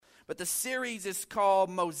But the series is called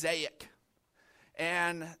Mosaic.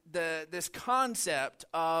 And this concept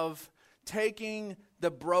of taking the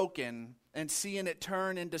broken and seeing it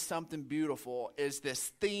turn into something beautiful is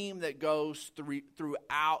this theme that goes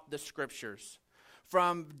throughout the scriptures.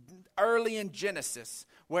 From early in Genesis,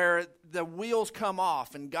 where the wheels come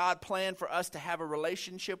off and God planned for us to have a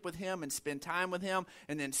relationship with him and spend time with him,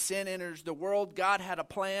 and then sin enters the world. God had a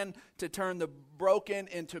plan to turn the broken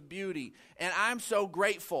into beauty. And I'm so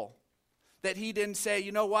grateful that he didn't say,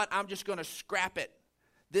 you know what, I'm just going to scrap it.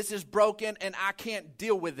 This is broken and I can't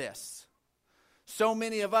deal with this. So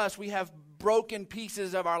many of us, we have broken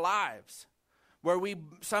pieces of our lives where we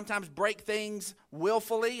sometimes break things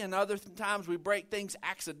willfully and other times we break things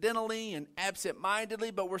accidentally and absent-mindedly,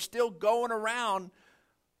 but we're still going around,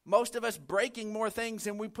 most of us breaking more things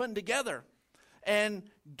than we put together. And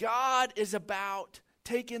God is about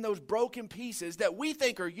taking those broken pieces that we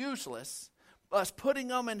think are useless, us putting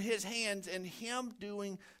them in his hands and him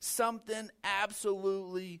doing something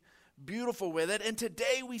absolutely beautiful with it. And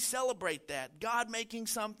today we celebrate that. God making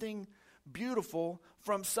something beautiful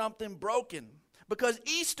from something broken. Because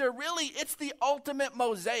Easter, really, it's the ultimate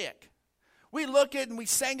mosaic. We look at and we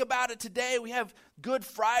sang about it today. We have Good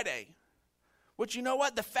Friday. Which, you know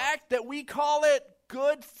what? The fact that we call it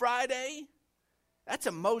Good Friday, that's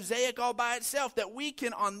a mosaic all by itself. That we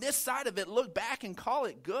can, on this side of it, look back and call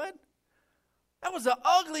it good. That was an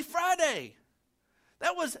ugly Friday.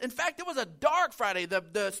 That was, in fact, it was a dark Friday.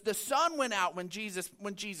 The sun went out when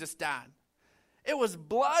Jesus died. It was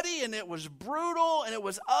bloody and it was brutal and it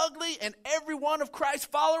was ugly, and every one of Christ's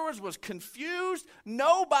followers was confused.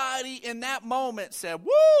 Nobody in that moment said,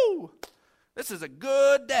 woo, this is a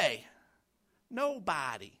good day.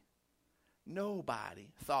 Nobody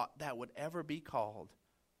thought that would ever be called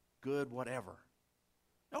good whatever.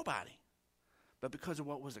 Nobody. But because of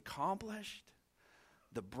what was accomplished,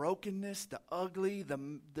 the brokenness, the ugly,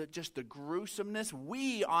 just the gruesomeness,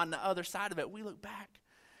 we on the other side of it, we look back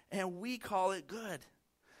and we call it good.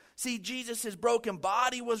 See, Jesus' broken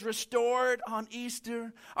body was restored on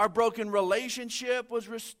Easter. Our broken relationship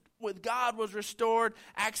with God was restored.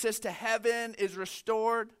 Access to heaven is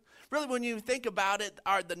restored. Really, when you think about it,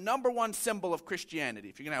 the number one symbol of Christianity,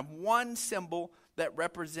 if you're going to have one symbol that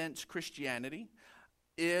represents Christianity,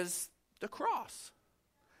 is the cross.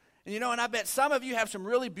 And and I bet some of you have some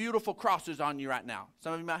really beautiful crosses on you right now.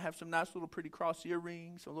 Some of you might have some nice little pretty cross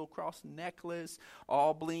earrings, a little cross necklace,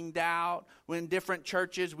 all blinged out. When in different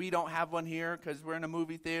churches, we don't have one here because we're in a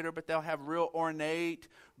movie theater, but they'll have real ornate,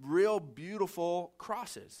 real beautiful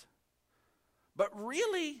crosses. But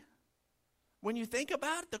really, when you think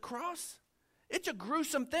about it, the cross, it's a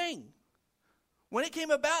gruesome thing. When it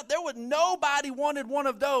came about, nobody wanted one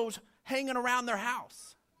of those hanging around their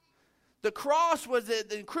house. The cross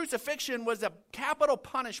the crucifixion was a capital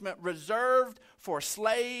punishment reserved for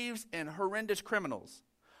slaves and horrendous criminals.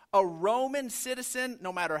 A Roman citizen,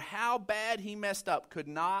 no matter how bad he messed up, could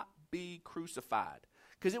not be crucified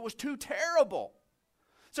because it was too terrible.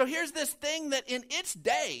 So here's this thing that in its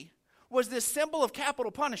day was this symbol of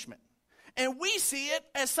capital punishment. And we see it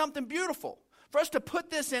as something beautiful. For us to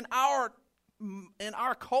put this in our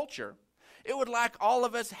culture, it would like all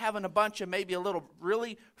of us having a bunch of maybe a little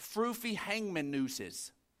really froofy hangman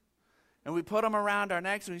nooses. And we put them around our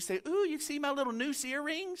necks and we say, ooh, you see my little noose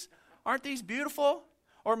earrings? Aren't these beautiful?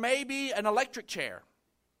 Or maybe an electric chair.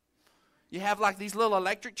 You have like these little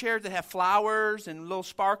electric chairs that have flowers and little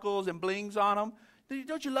sparkles and blings on them.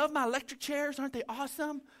 Don't you love my electric chairs? Aren't they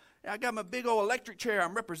awesome? I got my big old electric chair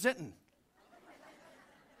I'm representing.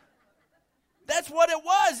 That's what it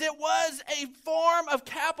was. It was a form of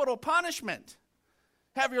capital punishment.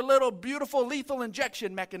 Have your little beautiful lethal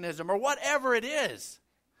injection mechanism or whatever it is.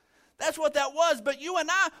 That's what that was. But you and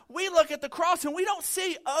I, we look at the cross and we don't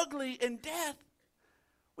see ugly and death.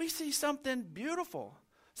 We see something beautiful.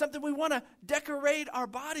 Something we want to decorate our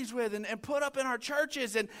bodies with and put up in our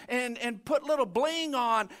churches and put little bling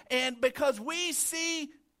on. And because we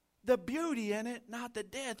see the beauty in it, not the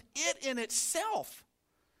death. It in itself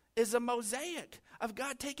is a mosaic of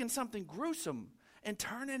God taking something gruesome and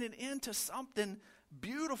turning it into something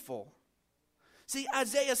beautiful. See,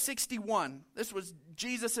 Isaiah 61, this was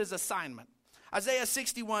Jesus' assignment. Isaiah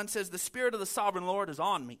 61 says, the Spirit of the Sovereign Lord is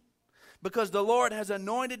on me, because the Lord has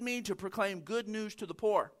anointed me to proclaim good news to the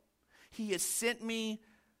poor. He has sent me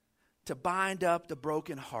to bind up the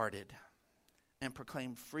brokenhearted and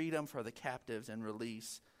proclaim freedom for the captives and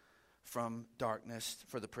release from darkness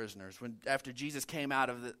for the prisoners. After Jesus came out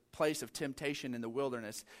of the place of temptation in the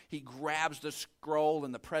wilderness, he grabs the scroll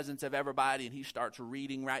in the presence of everybody and he starts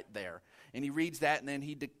reading right there. And he reads that and then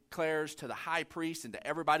he declares to the high priest and to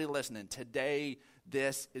everybody listening, today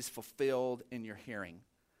this is fulfilled in your hearing.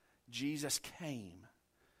 Jesus came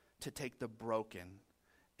to take the broken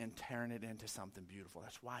and turn it into something beautiful.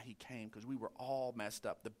 That's why he came, because we were all messed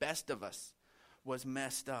up. The best of us was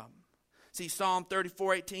messed up. See, Psalm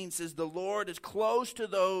 34:18 says, the Lord is close to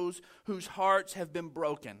those whose hearts have been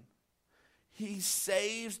broken. He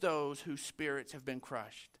saves those whose spirits have been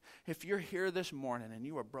crushed. If you're here this morning and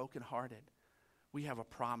you are brokenhearted, we have a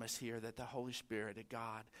promise here that the Holy Spirit of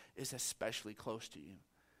God is especially close to you.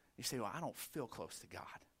 You say, well, I don't feel close to God.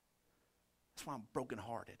 That's why I'm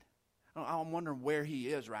brokenhearted. I'm wondering where he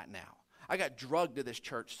is right now. I got drugged to this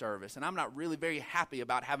church service, and I'm not really very happy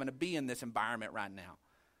about having to be in this environment right now.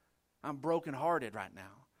 I'm brokenhearted right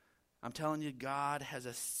now. I'm telling you, God has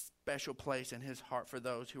a special place in his heart for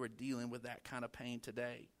those who are dealing with that kind of pain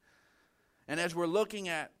today. And as we're looking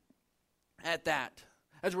at that,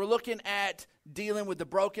 as we're looking at dealing with the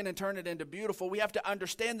broken and turn it into beautiful, we have to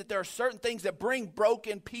understand that there are certain things that bring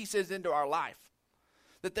broken pieces into our life.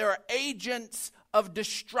 That there are agents of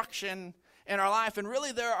destruction in our life. And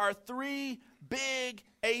really there are three big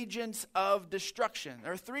agents of destruction.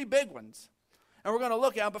 There are three big ones. And we're going to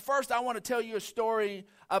look at them. But first I want to tell you a story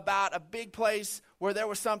about a big place where there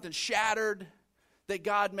was something shattered that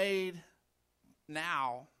God made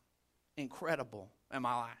now incredible in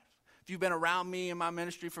my life. If you've been around me in my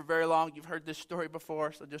ministry for very long, you've heard this story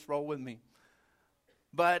before, so just roll with me.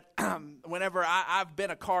 But whenever I've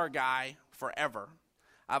been a car guy forever.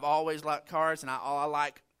 I've always liked cars, and I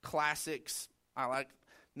like classics. I like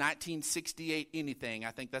 1968 anything.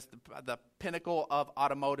 I think that's the pinnacle of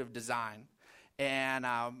automotive design. And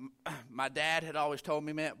my dad had always told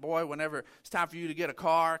me, man, boy, whenever it's time for you to get a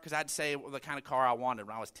car, because I'd say the kind of car I wanted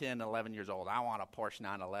when I was 10, 11 years old. I want a Porsche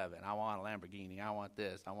 911. I want a Lamborghini. I want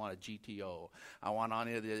this. I want a GTO. I want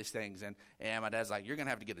any of these things. And my dad's like, you're going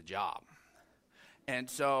to have to get a job. And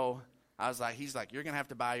so I was like, he's like, you're going to have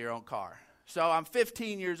to buy your own car. So I'm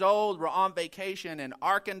 15 years old. We're on vacation in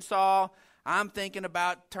Arkansas. I'm thinking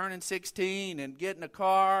about turning 16 and getting a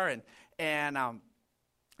car. And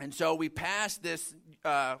so we passed this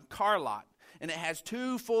car lot, and it has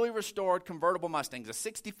two fully restored convertible Mustangs, a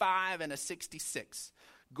 65 and a 66.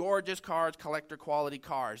 Gorgeous cars, collector quality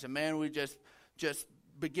cars. And man, we just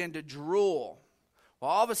begin to drool.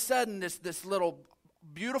 Well, all of a sudden, this little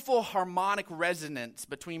beautiful harmonic resonance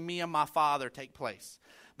between me and my father take place.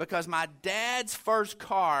 Because my dad's first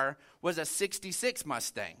car was a 66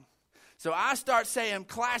 Mustang. So I start saying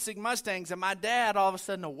classic Mustangs, and my dad all of a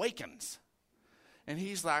sudden awakens. And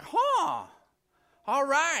he's like, all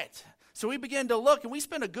right. So we begin to look, and we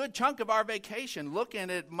spent a good chunk of our vacation looking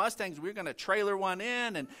at Mustangs. We were going to trailer one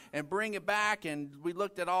in and bring it back, and we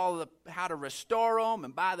looked at how to restore them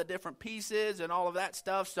and buy the different pieces and all of that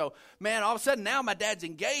stuff. So, man, all of a sudden now my dad's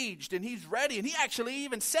engaged, and he's ready, and he actually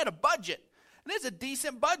even set a budget. And it's a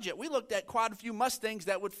decent budget. We looked at quite a few Mustangs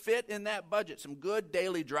that would fit in that budget, some good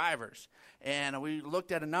daily drivers. And we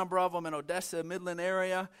looked at a number of them in Odessa, Midland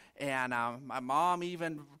area. And my mom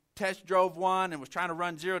even test drove one and was trying to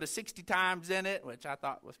run 0 to 60 times in it, which I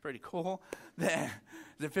thought was pretty cool. The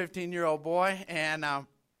 15-year-old boy. And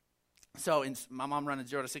so my mom running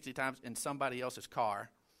 0 to 60 times in somebody else's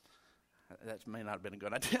car. That may not have been a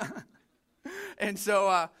good idea. And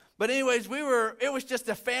so, but anyways, it was just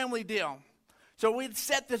a family deal. So we'd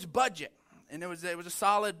set this budget, and it was a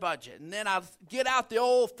solid budget. And then I'll get out the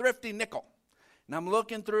old thrifty nickel, and I'm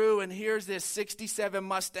looking through, and here's this 67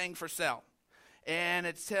 Mustang for sale. And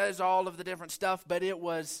it says all of the different stuff, but it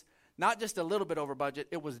was not just a little bit over budget,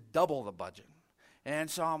 it was double the budget. And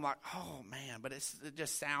so I'm like, oh, man, but it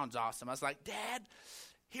just sounds awesome. I was like, Dad,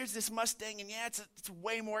 here's this Mustang, and yeah, it's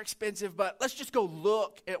way more expensive, but let's just go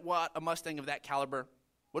look at what a Mustang of that caliber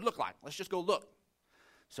would look like. Let's just go look.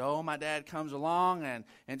 So my dad comes along,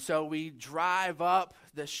 and so we drive up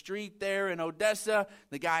the street there in Odessa.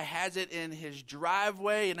 The guy has it in his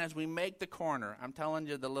driveway, and as we make the corner, I'm telling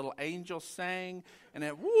you, the little angel sang, and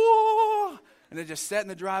it, whoa, and it just sat in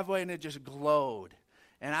the driveway, and it just glowed.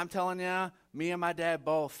 And I'm telling you, me and my dad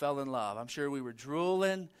both fell in love. I'm sure we were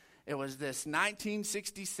drooling. It was this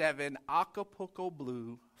 1967 Acapulco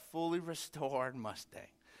Blue, fully restored Mustang.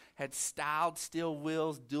 Had styled steel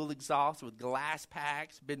wheels, dual exhaust with glass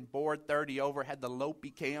packs, been bored 30 over, had the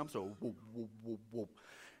Lopi cam, so whoop, whoop, whoop, whoop.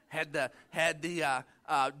 Had the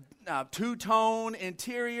two-tone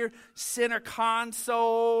interior, center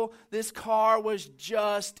console. This car was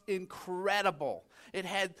just incredible. It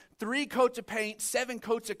had 3 coats of paint, 7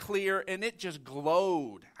 coats of clear, and it just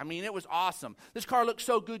glowed. I mean, it was awesome. This car looked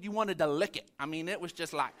so good you wanted to lick it. I mean, it was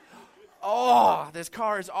just like, oh, this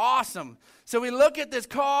car is awesome. So we look at this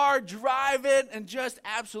car, drive it, and just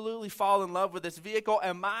absolutely fall in love with this vehicle.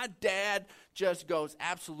 And my dad just goes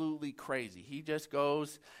absolutely crazy. He just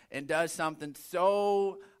goes and does something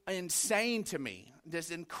so insane to me,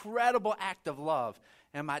 this incredible act of love.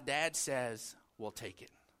 And my dad says, we'll take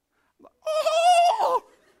it. I'm like, oh,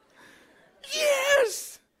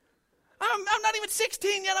 yes. I'm not even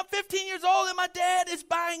 16 yet. I'm 15 years old, and my dad is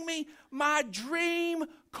buying me my dream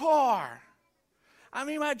car. I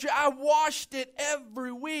mean, I washed it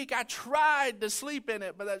every week. I tried to sleep in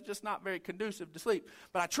it, but that's just not very conducive to sleep.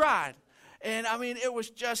 But I tried. And, I mean, it was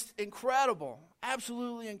just incredible,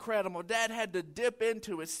 absolutely incredible. Dad had to dip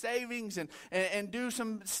into his savings and do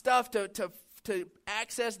some stuff to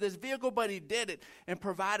access this vehicle, but he did it and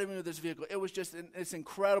provided me with this vehicle. It was just this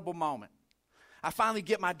incredible moment. I finally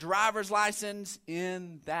get my driver's license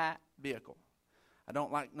in that vehicle. I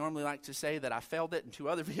don't normally like to say that I failed it in 2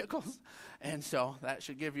 other vehicles, and so that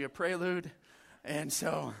should give you a prelude. And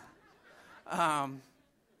so, but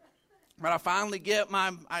I finally get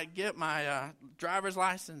my driver's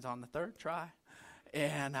license on the 3rd try,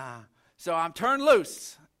 and so I'm turned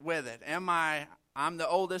loose with it. And I'm the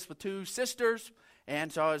oldest with 2 sisters,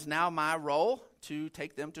 and so it's now my role to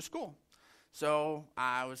take them to school. So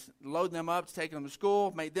I was loading them up, taking them to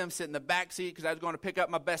school, made them sit in the back seat because I was going to pick up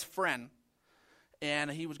my best friend.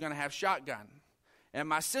 And he was going to have shotgun. And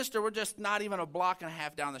my sister, we're just not even a block and a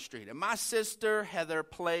half down the street. And my sister, Heather,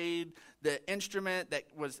 played the instrument that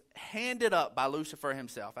was handed up by Lucifer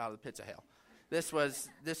himself out of the pits of hell. This was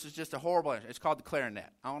just a horrible instrument. It's called the clarinet.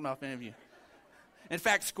 I don't know if any of you. In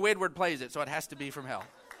fact, Squidward plays it, so it has to be from hell.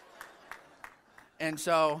 And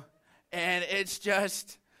it's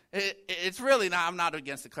just, it's really not, I'm not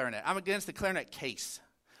against the clarinet. I'm against the clarinet case.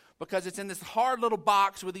 Because it's in this hard little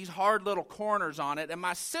box with these hard little corners on it. And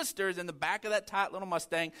my sister is in the back of that tight little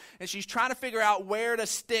Mustang, and she's trying to figure out where to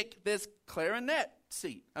stick this clarinet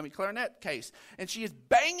case. And she is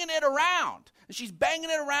banging it around. And she's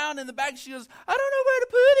banging it around in the back. She goes, I don't know where to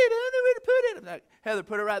put it. I don't know where to put it. I'm like, Heather,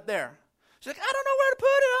 put it right there. She's like, I don't know where to put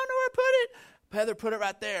it. I don't know where to put it. Heather, put it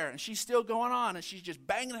right there. And she's still going on, and she's just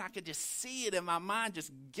banging it. I could just see it in my mind, just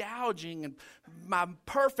gouging and my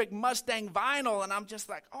perfect Mustang vinyl. And I'm just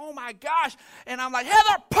like, oh, my gosh. And I'm like,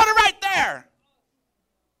 Heather, put it right there.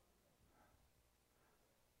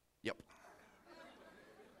 Yep.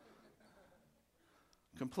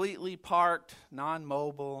 Completely parked,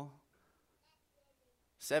 non-mobile,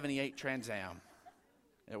 78 Trans Am.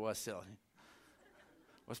 It was silly.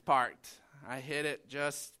 Was parked. I hit it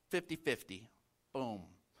just 50-50. Boom.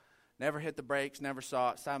 Never hit the brakes, never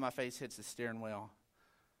saw it. Side of my face hits the steering wheel.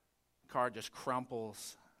 Car just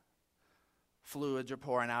crumples. Fluids are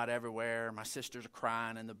pouring out everywhere. My sisters are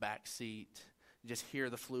crying in the back seat. You just hear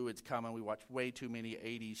the fluids coming. We watch way too many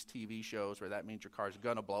 80s TV shows where that means your car's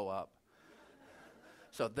going to blow up.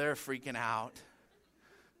 So they're freaking out.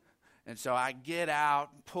 And so I get out,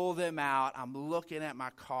 pull them out. I'm looking at my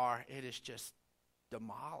car. It is just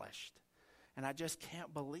demolished. And I just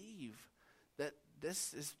can't believe that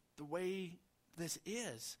this is the way this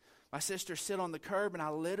is. My sister sit on the curb, and I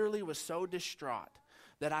literally was so distraught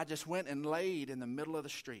that I just went and laid in the middle of the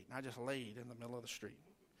street. I just laid in the middle of the street.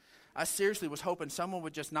 I seriously was hoping someone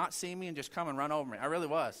would just not see me and just come and run over me. I really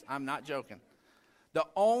was. I'm not joking. The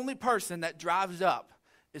only person that drives up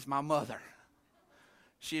is my mother.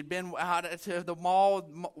 She had been out to the mall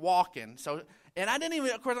walking. And I didn't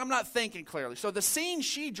even, of course, I'm not thinking clearly. So the scene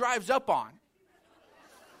she drives up on.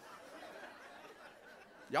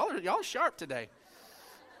 Y'all are sharp today.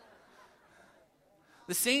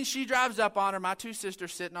 The scene she drives up on are my 2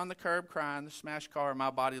 sisters sitting on the curb crying, the smashed car, and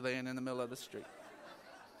my body laying in the middle of the street.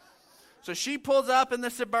 So she pulls up in the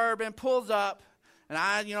Suburban, pulls up, and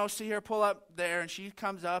I, see her pull up there, and she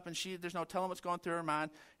comes up, and there's no telling what's going through her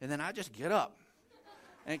mind. And then I just get up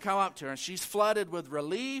and come up to her, and she's flooded with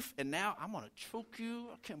relief, and now I'm going to choke you.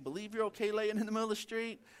 I can't believe you're okay laying in the middle of the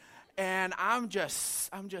street. And I'm just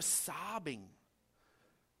sobbing.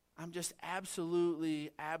 I'm just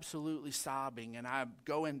absolutely sobbing, and I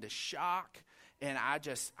go into shock, and I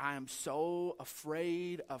am so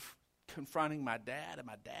afraid of confronting my dad and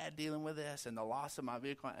my dad dealing with this and the loss of my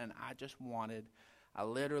vehicle, and I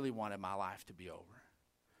literally wanted my life to be over.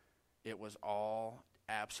 It was all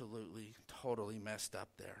absolutely, totally messed up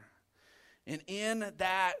there. And in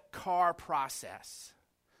that car process,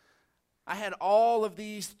 I had all of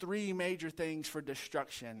these 3 major things for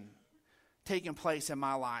destruction taking place in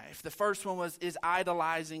my life. The first one is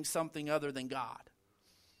idolizing something other than God.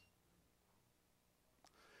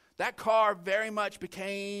 That car very much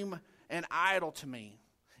became an idol to me.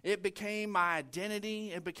 It became my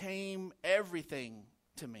identity. It became everything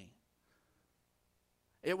to me.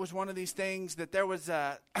 It was one of these things that there was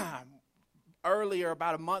earlier,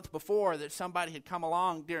 about a month before, that somebody had come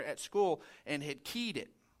along at school and had keyed it.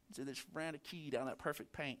 So they just ran a key down that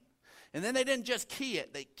perfect paint. And then they didn't just key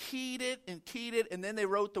it. They keyed it, and then they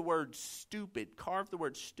wrote the word stupid, carved the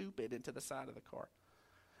word stupid into the side of the car.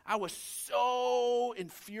 I was so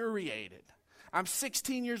infuriated. I'm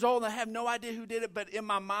 16 years old, and I have no idea who did it, but in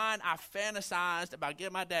my mind, I fantasized about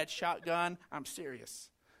getting my dad's shotgun, I'm serious,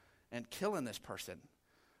 and killing this person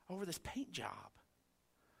over this paint job.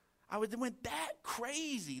 I went that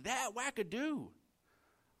crazy, that wackadoo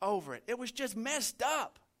over it. It was just messed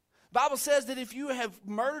up. The Bible says that if you have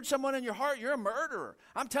murdered someone in your heart, you're a murderer.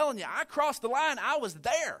 I'm telling you, I crossed the line. I was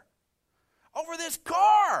there. Over this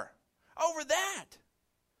car. Over that.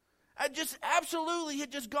 I just absolutely had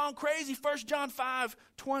just gone crazy. 1 John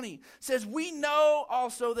 5:20 says, we know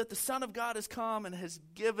also that the Son of God has come and has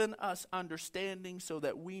given us understanding so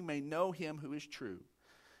that we may know him who is true.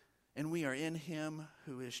 And we are in him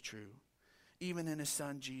who is true, even in his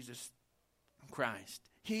Son, Jesus Christ.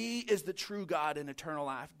 He is the true God in eternal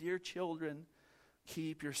life. Dear children,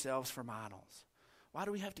 keep yourselves from idols. Why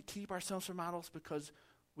do we have to keep ourselves from idols? Because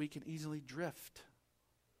we can easily drift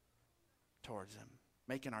towards them.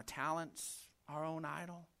 Making our talents our own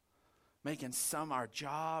idol. Making some our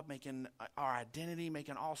job, making our identity,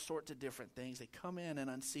 making all sorts of different things. They come in and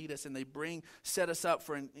unseat us, and they set us up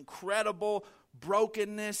for an incredible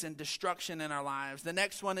brokenness and destruction in our lives. The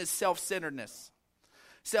next one is self-centeredness.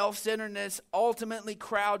 Self-centeredness ultimately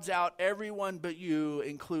crowds out everyone but you,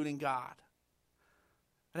 including God.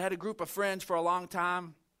 I had a group of friends for a long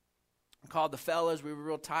time called the Fellas. We were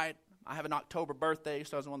real tight. I have an October birthday,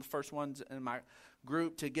 so I was one of the first ones in my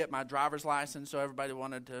group to get my driver's license, so everybody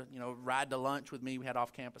wanted to, ride to lunch with me. We had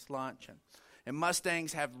off-campus lunch. And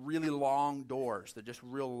Mustangs have really long doors. They're just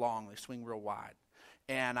real long. They swing real wide.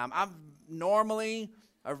 And I'm normally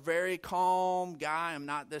a very calm guy. I'm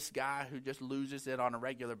not this guy who just loses it on a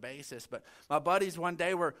regular basis. But my buddies one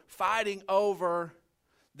day were fighting over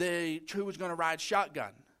who was going to ride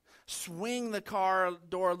shotgun. Swing the car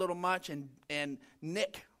door a little much and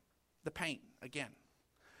nick the paint again.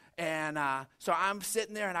 And so I'm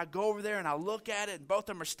sitting there, and I go over there, and I look at it, and both of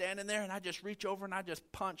them are standing there, and I just reach over, and I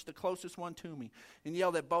just punch the closest one to me and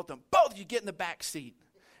yelled at both of them, both of you get in the back seat.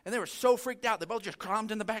 And they were so freaked out, they both just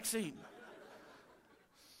climbed in the back seat.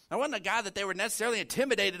 I wasn't a guy that they were necessarily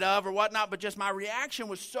intimidated of or whatnot, but just my reaction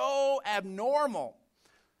was so abnormal.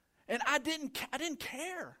 And I didn't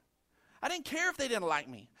care. I didn't care if they didn't like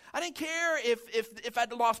me. I didn't care if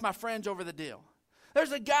I'd lost my friends over the deal.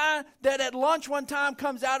 There's a guy that at lunch one time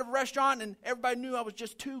comes out of a restaurant, and everybody knew I was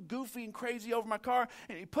just too goofy and crazy over my car,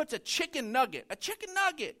 and he puts a chicken nugget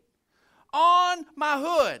on my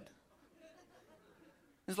hood.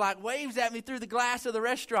 It's like waves at me through the glass of the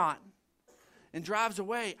restaurant and drives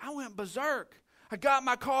away. I went berserk. I got in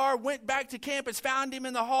my car, went back to campus, found him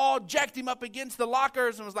in the hall, jacked him up against the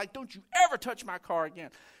lockers, and was like, don't you ever touch my car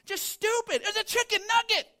again. Just stupid. It was a chicken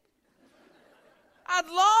nugget. I'd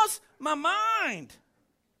lost my mind.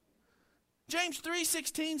 James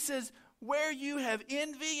 3:16 says, where you have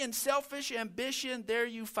envy and selfish ambition, there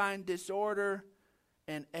you find disorder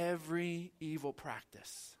and every evil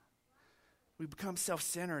practice. We become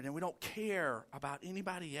self-centered, and we don't care about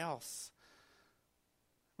anybody else.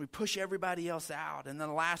 We push everybody else out. And then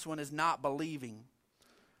the last one is not believing.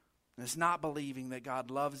 And it's not believing that God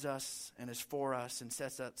loves us and is for us and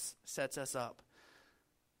sets us up.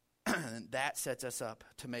 And that sets us up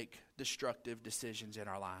to make destructive decisions in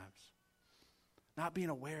our lives. Not being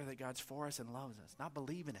aware that God's for us and loves us. Not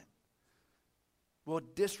believing it. We'll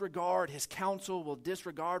disregard his counsel. We'll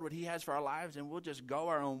disregard what he has for our lives. And we'll just go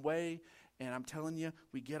our own way. And I'm telling you,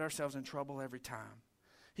 we get ourselves in trouble every time.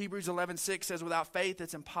 Hebrews 11:6 says, without faith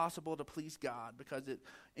it's impossible to please God, because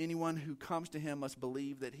anyone who comes to him must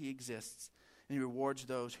believe that he exists, and he rewards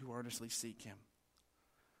those who earnestly seek him.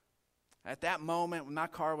 At that moment when my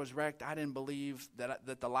car was wrecked, I didn't believe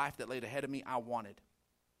that the life that laid ahead of me I wanted.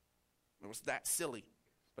 It was that silly.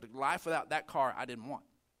 But a life without that car I didn't want.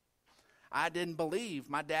 I didn't believe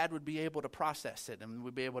my dad would be able to process it and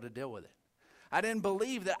would be able to deal with it. I didn't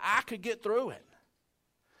believe that I could get through it.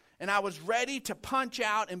 And I was ready to punch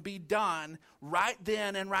out and be done right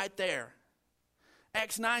then and right there.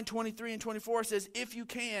 Acts 9:23 and 24 says, if you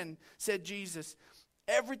can, said Jesus,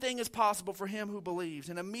 everything is possible for him who believes.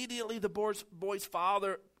 And immediately the boy's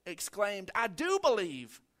father exclaimed, I do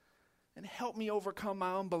believe, and help me overcome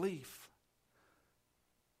my unbelief.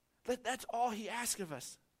 That's all he asks of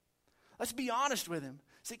us. Let's be honest with him.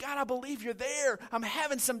 Say, God, I believe you're there. I'm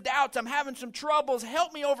having some doubts. I'm having some troubles.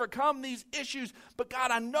 Help me overcome these issues. But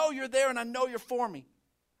God, I know you're there and I know you're for me.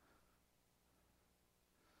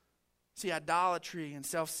 See, idolatry and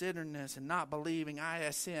self-centeredness and not believing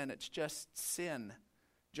as sin, it's just sin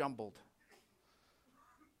jumbled.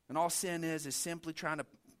 And all sin is simply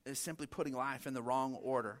putting life in the wrong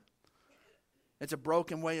order. It's a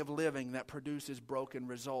broken way of living that produces broken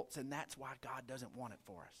results, and that's why God doesn't want it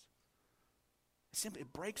for us.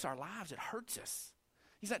 It breaks our lives. It hurts us.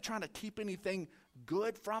 He's not trying to keep anything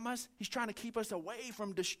good from us. He's trying to keep us away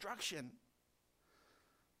from destruction.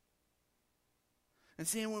 And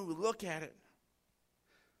seeing when we look at it,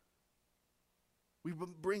 we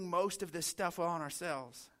bring most of this stuff on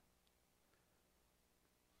ourselves.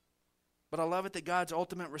 But I love it that God's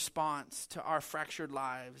ultimate response to our fractured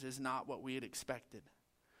lives is not what we had expected.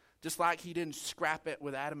 Just like he didn't scrap it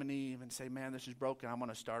with Adam and Eve and say, man, this is broken, I'm going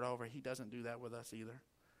to start over. He doesn't do that with us either.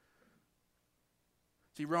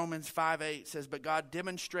 See, Romans 5:8 says, but God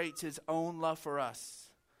demonstrates his own love for us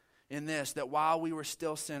in this, that while we were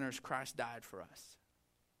still sinners, Christ died for us.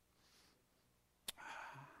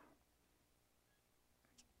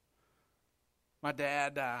 My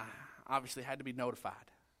dad obviously had to be notified.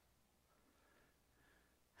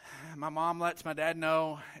 My mom lets my dad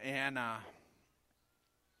know, and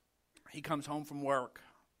he comes home from work.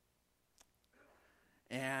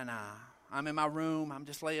 And I'm in my room. I'm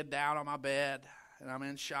just laying down on my bed, and I'm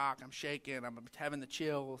in shock. I'm shaking. I'm having the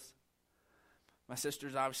chills. My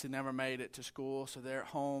sisters obviously never made it to school, so they're at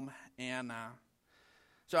home. And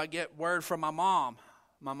so I get word from my mom.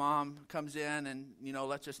 My mom comes in and,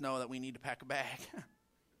 lets us know that we need to pack a bag.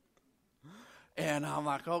 And I'm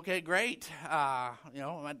like, okay, great.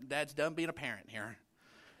 My dad's done being a parent here.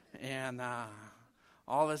 And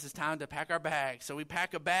all of us, it's time to pack our bags. So we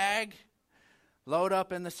pack a bag, load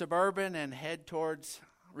up in the Suburban, and head towards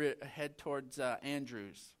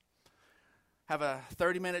Andrews. Have a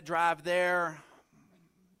 30-minute drive there.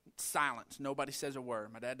 Silence. Nobody says a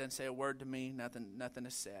word. My dad doesn't say a word to me. Nothing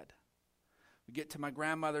is said. We get to my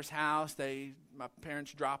grandmother's house. My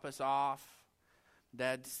parents drop us off.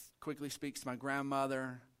 Dad quickly speaks to my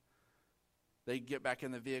grandmother. They get back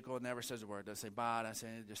in the vehicle and never says a word. Doesn't say bye. Doesn't say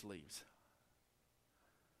anything. Just leaves.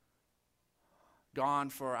 Gone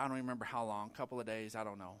for, I don't even remember how long, a couple of days, I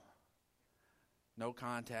don't know. No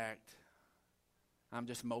contact. I'm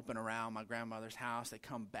just moping around my grandmother's house. They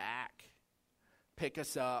come back, pick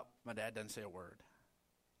us up. My dad doesn't say a word.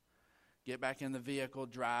 Get back in the vehicle,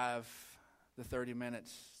 drive the 30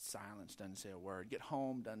 minutes, silence, doesn't say a word. Get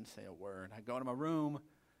home, doesn't say a word. I go to my room,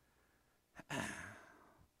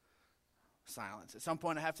 silence. At some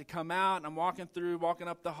point I have to come out, and I'm walking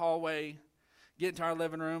up the hallway, get into our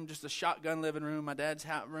living room, just a shotgun living room. My dad's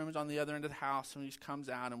room is on the other end of the house, and he just comes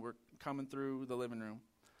out, and we're coming through the living room.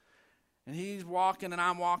 And he's walking, and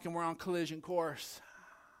I'm walking, we're on collision course.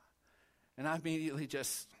 And I immediately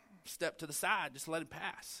just step to the side, just let it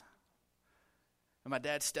pass. And my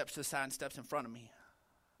dad steps to the side and steps in front of me.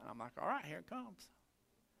 And I'm like, all right, here it comes.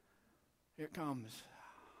 Here it comes.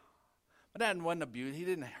 My dad wasn't abused. He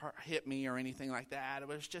didn't hit me or anything like that. It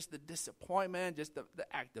was just the disappointment, just the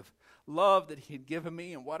act of love that he had given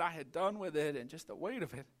me and what I had done with it and just the weight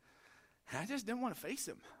of it. And I just didn't want to face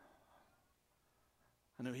him.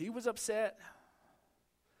 I knew he was upset.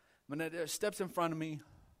 My dad steps in front of me,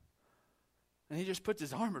 and he just puts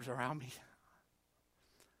his arms around me.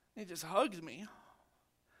 He just hugs me.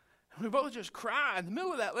 And we both just cry in the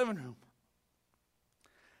middle of that living room.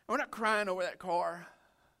 And we're not crying over that car.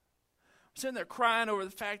 We're sitting there crying over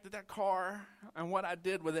the fact that car and what I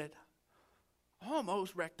did with it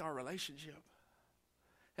almost wrecked our relationship.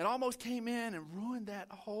 It almost came in and ruined that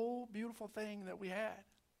whole beautiful thing that we had.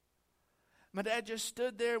 My dad just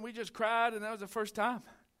stood there and we just cried, and that was the first time.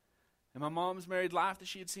 In my mom's married life that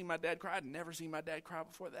she had seen my dad cry. I'd never seen my dad cry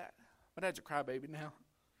before that. My dad's a crybaby now.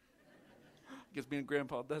 I guess being a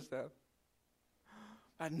grandpa does that.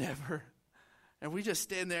 I never. And we just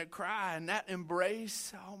stand there and cry. And that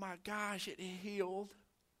embrace, oh my gosh, it healed.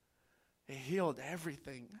 It healed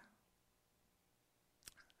everything.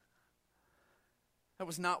 That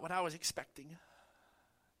was not what I was expecting.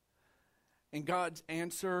 And God's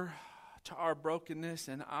answer to our brokenness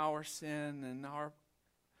and our sin and our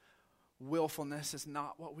willfulness is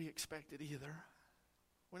not what we expected either.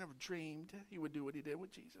 We never dreamed he would do what he did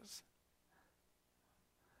with Jesus.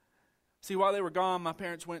 See, while they were gone, my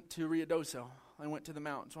parents went to Ruidoso. They went to the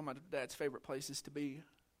mountains, one of my dad's favorite places to be.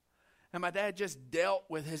 And my dad just dealt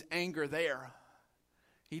with his anger there.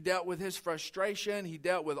 He dealt with his frustration. He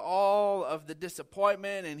dealt with all of the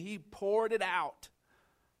disappointment, and he poured it out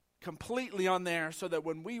completely on there so that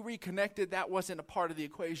when we reconnected, that wasn't a part of the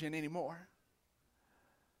equation anymore.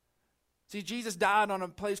 See, Jesus died on a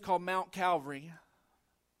place called Mount Calvary.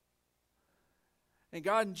 And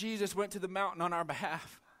God and Jesus went to the mountain on our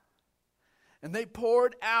behalf. And they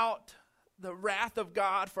poured out the wrath of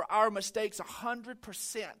God for our mistakes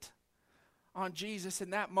 100% on Jesus in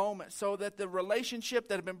that moment, so that the relationship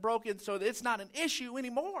that had been broken, so that it's not an issue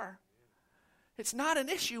anymore. It's not an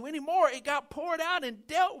issue anymore. It got poured out and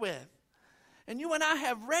dealt with. And you and I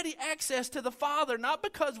have ready access to the Father, not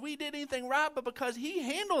because we did anything right, but because He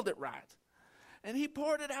handled it right. And He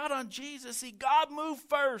poured it out on Jesus. See, God moved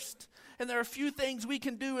first. And there are a few things we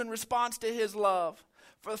can do in response to His love.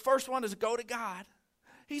 For the first one is go to God.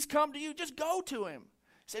 He's come to you. Just go to Him.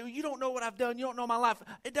 Say, well, you don't know what I've done. You don't know my life.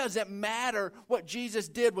 It doesn't matter. What Jesus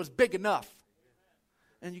did was big enough.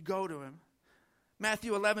 And you go to Him.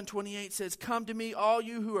 Matthew 11:28 says, come to me, all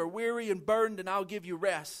you who are weary and burdened, and I'll give you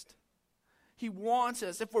rest. He wants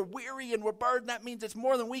us. If we're weary and we're burdened, that means it's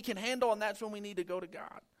more than we can handle, and that's when we need to go to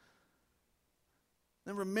God.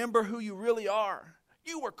 Then remember who you really are.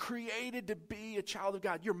 You were created to be a child of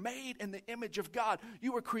God. You're made in the image of God.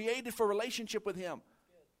 You were created for relationship with Him.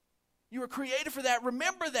 You were created for that.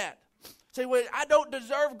 Remember that. Say, well, I don't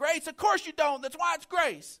deserve grace. Of course you don't. That's why it's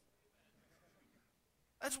grace.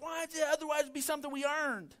 That's why otherwise it'd be something we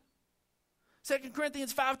earned. 2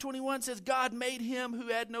 Corinthians 5:21 says, God made Him who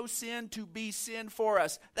had no sin to be sin for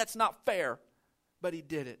us. That's not fair, but He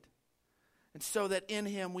did it. And so that in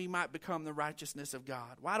Him we might become the righteousness of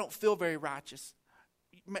God. Well, I don't feel very righteous.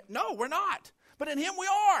 No, we're not. But in Him we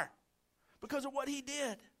are, because of what He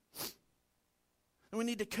did. And we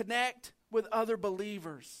need to connect with other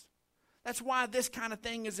believers. That's why this kind of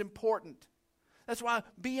thing is important. That's why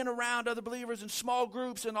being around other believers in small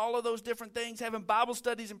groups and all of those different things, having Bible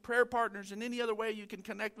studies and prayer partners and any other way you can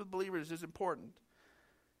connect with believers is important.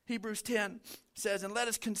 Hebrews 10 says, and let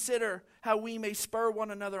us consider how we may spur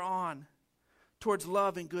one another on towards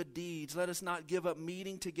love and good deeds. Let us not give up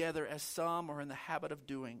meeting together as some are in the habit of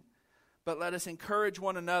doing, but let us encourage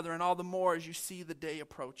one another, and all the more as you see the day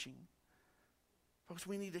approaching. Folks,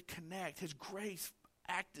 we need to connect. His grace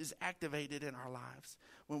is activated in our lives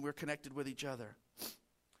when we're connected with each other.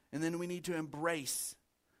 And then we need to embrace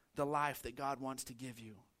the life that God wants to give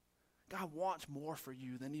you. God wants more for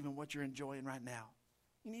you than even what you're enjoying right now.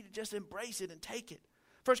 You need to just embrace it and take it.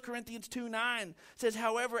 1 Corinthians 2:9 says,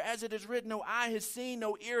 however, as it is written, no eye has seen,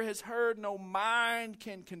 no ear has heard, no mind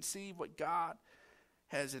can conceive what God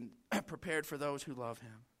has prepared for those who love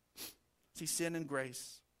Him. See, sin and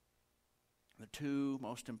grace, the two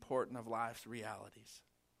most important of life's realities.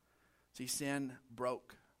 See, sin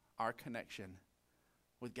broke our connection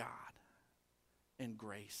with God, and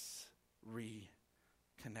grace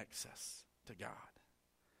reconnects us to God.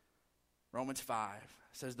 Romans 5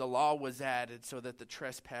 says the law was added so that the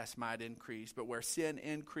trespass might increase, but where sin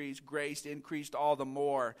increased, grace increased all the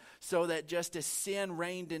more, so that just as sin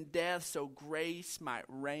reigned in death, so grace might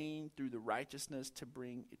reign through the righteousness to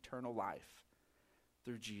bring eternal life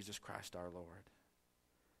through Jesus Christ our Lord.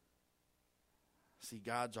 See,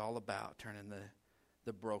 God's all about turning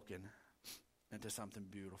the broken into something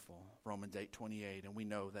beautiful. Romans 8:28, and we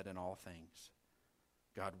know that in all things,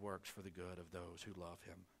 God works for the good of those who love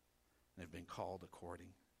Him and have been called according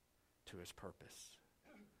to His purpose.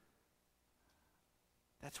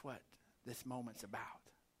 That's what this moment's about.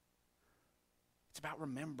 It's about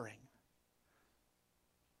remembering.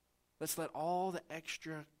 Let's let all the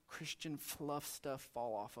extra Christian fluff stuff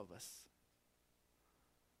fall off of us.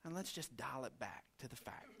 And let's just dial it back to the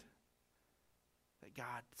fact that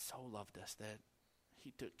God so loved us that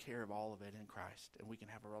He took care of all of it in Christ, and we can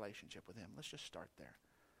have a relationship with Him. Let's just start there.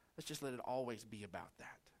 Let's just let it always be about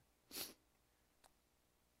that.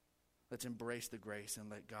 Let's embrace the grace and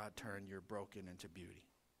let God turn your broken into beauty.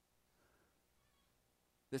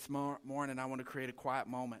 This morning, I want to create a quiet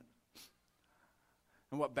moment.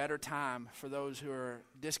 And what better time for those who are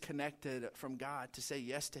disconnected from God to say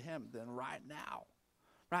yes to Him than right now?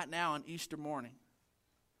 Right now on Easter morning.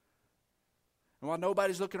 And while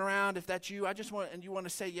nobody's looking around, if that's you, and you want to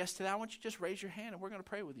say yes to that, I want you to just raise your hand and we're going to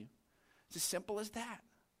pray with you. It's as simple as that.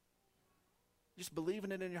 Just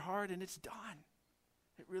believing it in your heart and it's done.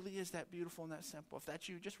 It really is that beautiful and that simple. If that's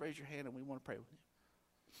you, just raise your hand and we want to pray with you.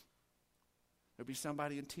 There'll be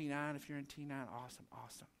somebody in T9. If you're in T9, awesome.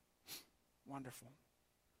 Wonderful.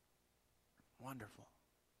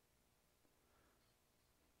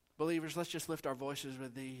 Believers, let's just lift our voices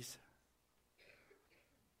with these.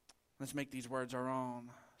 Let's make these words our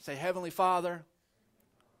own. Say, Heavenly Father,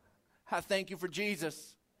 I thank you for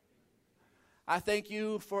Jesus. I thank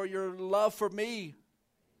you for your love for me.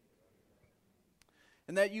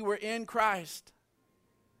 And that you were in Christ,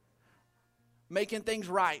 making things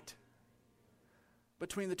right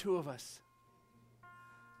between the two of us.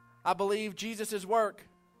 I believe Jesus' work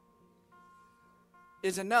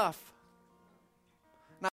is enough